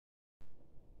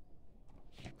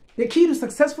The key to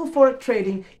successful Forex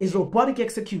trading is robotic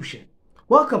execution.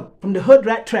 Welcome from the Hood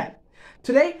Rat Trap.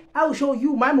 Today, I will show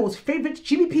you my most favorite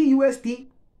GBP USD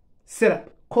setup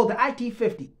called the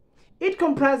IT50. It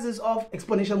comprises of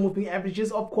exponential moving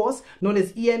averages, of course, known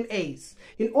as EMAs.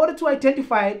 In order to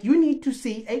identify it, you need to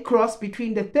see a cross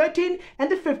between the 13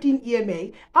 and the 15 EMA,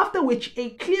 after which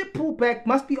a clear pullback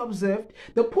must be observed.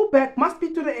 The pullback must be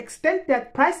to the extent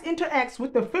that price interacts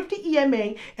with the 50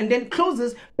 EMA and then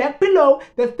closes back below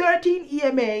the 13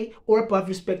 EMA or above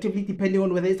respectively, depending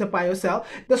on whether it's a buy or sell.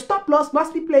 The stop loss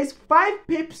must be placed 5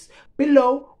 pips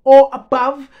below or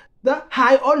above the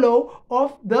high or low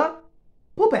of the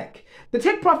pullback. The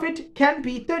take profit can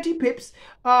be 30 pips,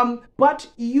 but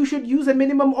you should use a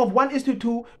minimum of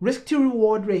 1:2 risk to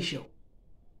reward ratio.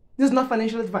 This is not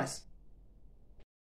financial advice.